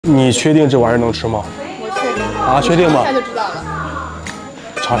你确定这玩意儿能吃吗？我确定。啊，确定吗？一下就知道了。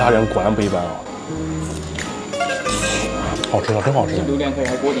长沙人果然不一般啊！好吃的，真好吃。榴莲可以，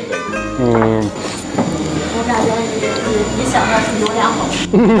还锅底可以。我感觉比想象是榴莲好吃。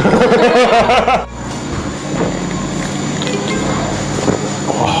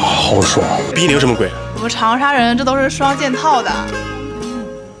哇，好爽！逼零什么鬼？我们长沙人这都是双件套的。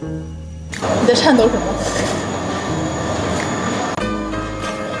你在颤抖什么？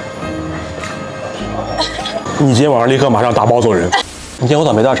你今天晚上立刻马上打包走人。今天我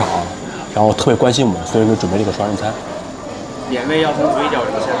倒没大厂，然后特别关心我们，所以就准备了一个双人餐。原味要从嘴角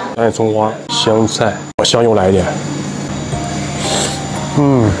留下。来点葱花、香菜，香油来一点。